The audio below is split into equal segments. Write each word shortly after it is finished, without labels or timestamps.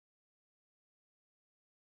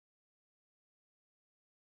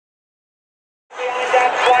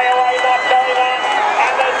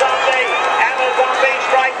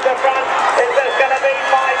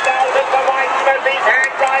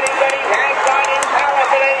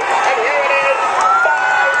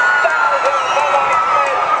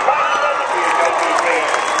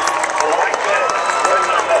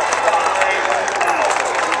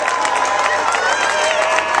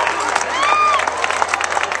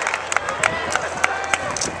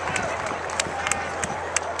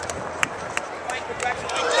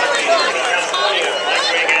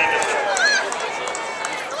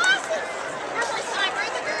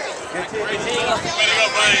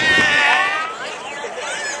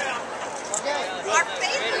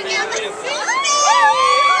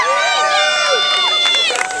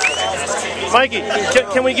Mikey,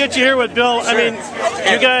 can we get you here with Bill? I mean,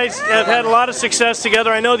 you guys have had a lot of success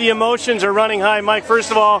together. I know the emotions are running high. Mike,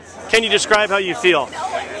 first of all, can you describe how you feel?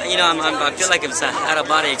 You know, I feel like it's an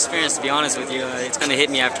out-of-body experience, to be honest with you. It's going to hit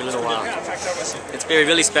me after a little while. It's very,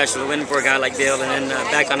 really special, winning for a guy like Bill, and then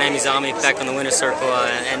back on Amy Zombie, back on the winner's circle,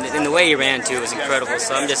 and the way he ran, too, was incredible.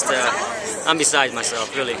 So I'm just, I'm beside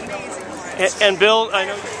myself, really. And Bill, I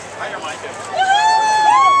know...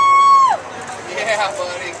 Yeah,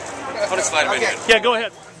 buddy. Put a slide right here. Yeah, go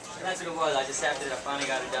ahead. That's what it was. I just happy that I finally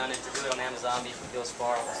got it done, and to do it on Amazon for Bill's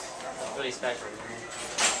Spar was really special.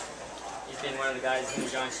 He's been one of the guys, him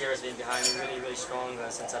and John Sherritt's been behind me really, really strong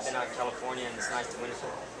since I've been out in California, and it's nice to win it.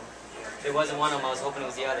 If it wasn't one of them, I was hoping it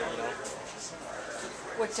was the other, you know.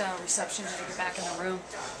 What reception did you get back in the room?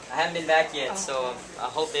 I haven't been back yet, so I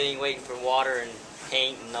hope they ain't waiting for water and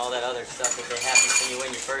paint and all that other stuff that they happen when you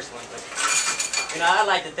win your first one. But, you know, I'd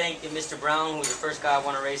like to thank Mr. Brown, who was the first guy I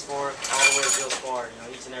won a race for, all the way to Bill's Spar. You know,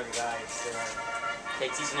 each and every guy. It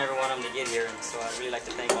takes each and every one of them to get here, and so I'd really like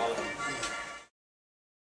to thank all of them.